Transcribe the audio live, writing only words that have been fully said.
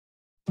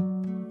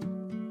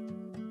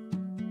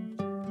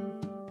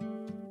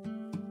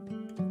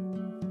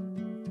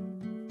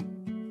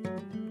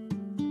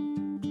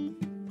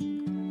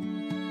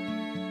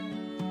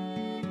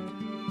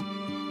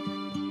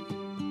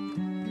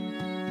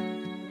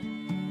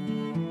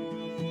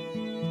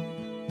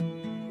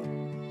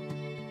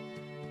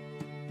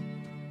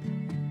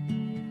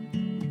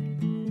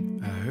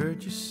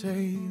heard you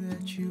say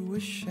that you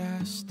wish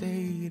I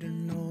stayed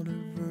an older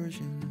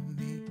version of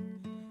me,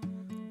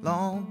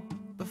 long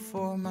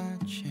before my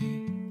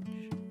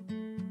change.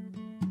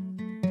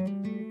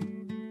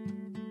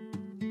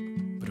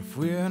 But if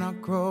we're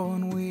not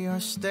growing, we are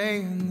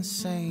staying the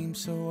same.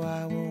 So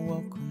I will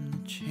welcome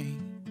the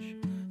change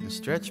and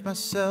stretch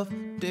myself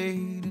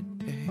day to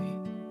day.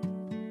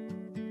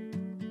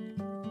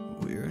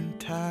 We're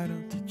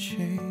entitled to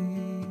change.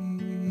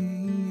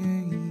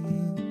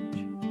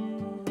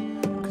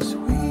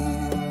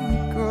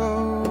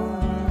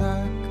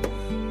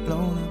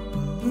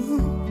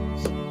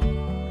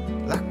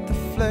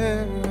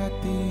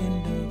 At the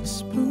end of a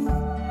spoon,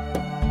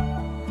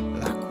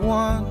 like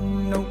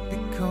one note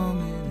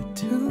becoming a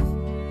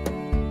tune,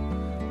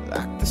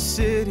 like the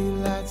city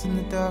lights in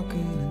the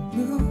darkening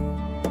blue.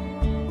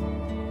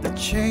 The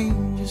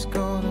change is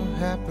gonna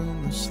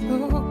happen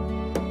slow,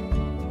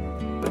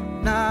 but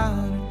not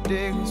a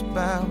day goes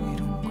by we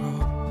don't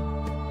grow.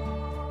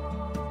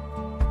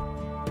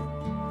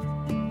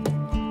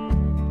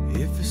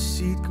 If a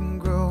seed can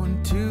grow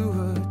into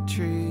a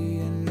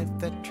tree, and if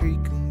that tree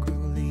can grow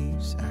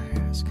leaves, I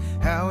ask,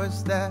 how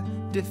is that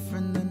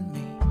different than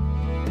me?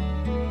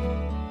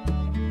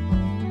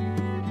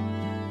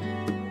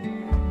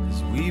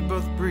 'Cause we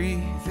both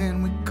breathe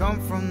and we come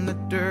from the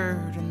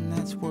dirt, and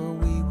that's where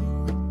we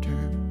will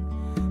return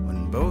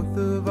when both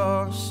of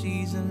our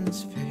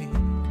seasons fade.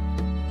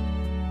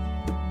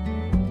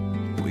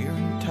 We're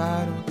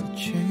entitled to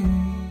change.